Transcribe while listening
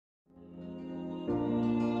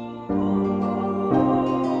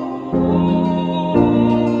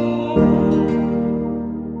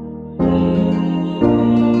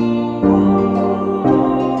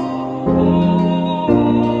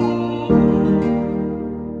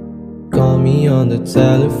on the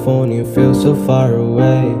telephone, you feel so far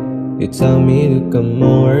away. You tell me to come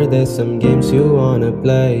over, there's some games you wanna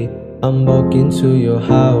play. I'm walking to your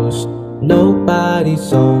house, nobody's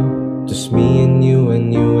home, just me and you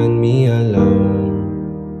and you and me alone.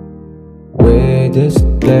 We're just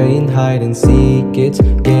playing hide and seek, it's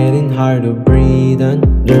getting hard to breathe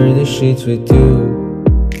under the sheets with you.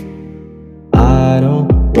 I don't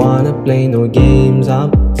wanna play no games, I'm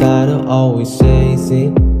tired of always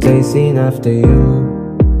chasing after you.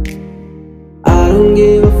 I don't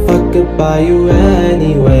give a fuck about you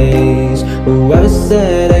anyways. Whoever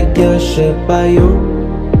said I give a shit about you?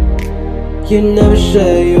 You never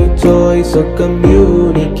share your toys or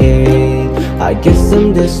communicate. I guess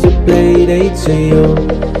I'm just a playdate to you.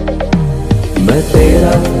 मैं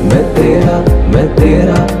तेरा, मैं तेरा, मैं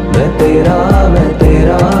तेरा, मैं तेरा, मैं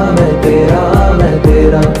तेरा, मैं तेरा, मैं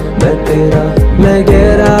तेरा, मैं तेरा, मैं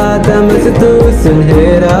गहरा दम से तू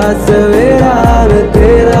सुनहरा सवेरा। मैं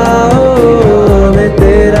तेरा ओ मैं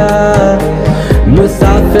तेरा,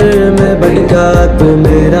 मुसाफिर में बनका तू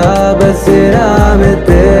मेरा बसेरा। मैं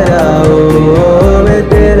तेरा ओ मैं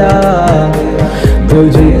तेरा,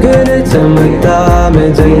 तुझे कर चमकता मैं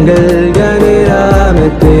जंगल गनेरा।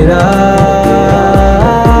 मैं तेरा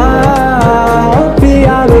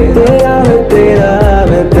पिया, मैं तेरा, मैं तेरा,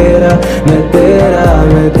 मैं तेरा, मैं तेरा,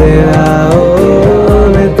 मैं तेरा ओ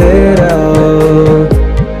मैं तेरा ओ।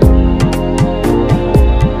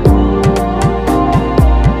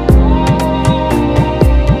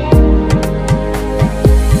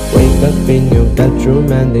 Wake up in your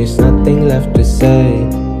bedroom and there's nothing left to say.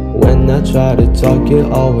 When I try to talk,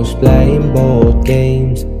 you're always playing board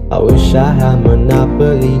games. I wish I had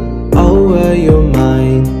monopoly over your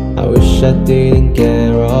mind. I wish I didn't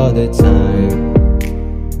care all the time.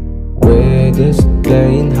 We're just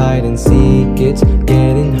playing hide and seek, it's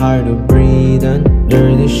getting hard to breathe under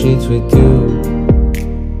the sheets with you.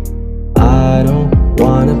 I don't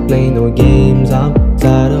wanna play no games, I'm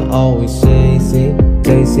tired of always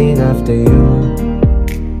chasing after you.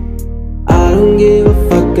 I don't give a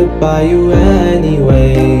fuck about you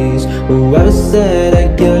anyways. Whoever said I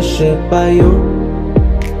give a shit about you?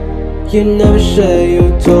 You never share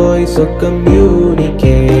your toys or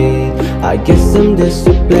communicate. I guess I'm just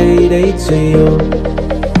a playdate to you.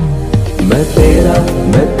 मैं तेरा,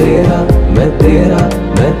 मैं तेरा, मैं तेरा,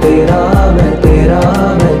 मैं तेरा, मैं तेरा,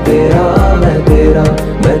 मैं तेरा, मैं तेरा,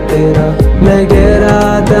 मैं तेरा, मैं गहरा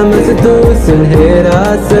दम से तू सुनहरा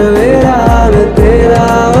सवेरा। मैं तेरा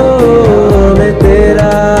ओ मैं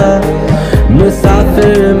तेरा,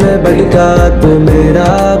 मुसाफिर में बनका तू मेरा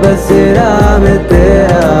बसेरा। मैं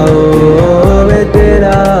तेरा ओ मैं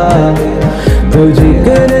तेरा, तुझे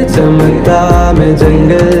कर चमकता मैं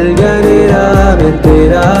जंगल गनेरा। मैं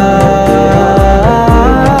तेरा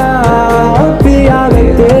पिया, मैं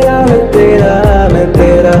तेरा, मैं तेरा, मैं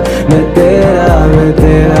तेरा, मैं तेरा, मैं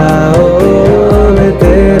तेरा ओ मैं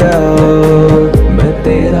तेरा ओ। मैं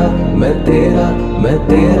तेरा, मैं तेरा, मैं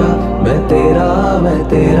तेरा, मैं तेरा, मैं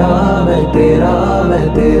तेरा, मैं तेरा, मैं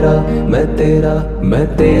तेरा, मैं तेरा, मैं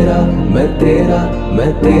तेरा, मैं तेरा,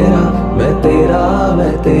 मैं तेरा, मैं तेरा,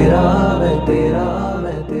 मैं तेरा, मैं तेरा।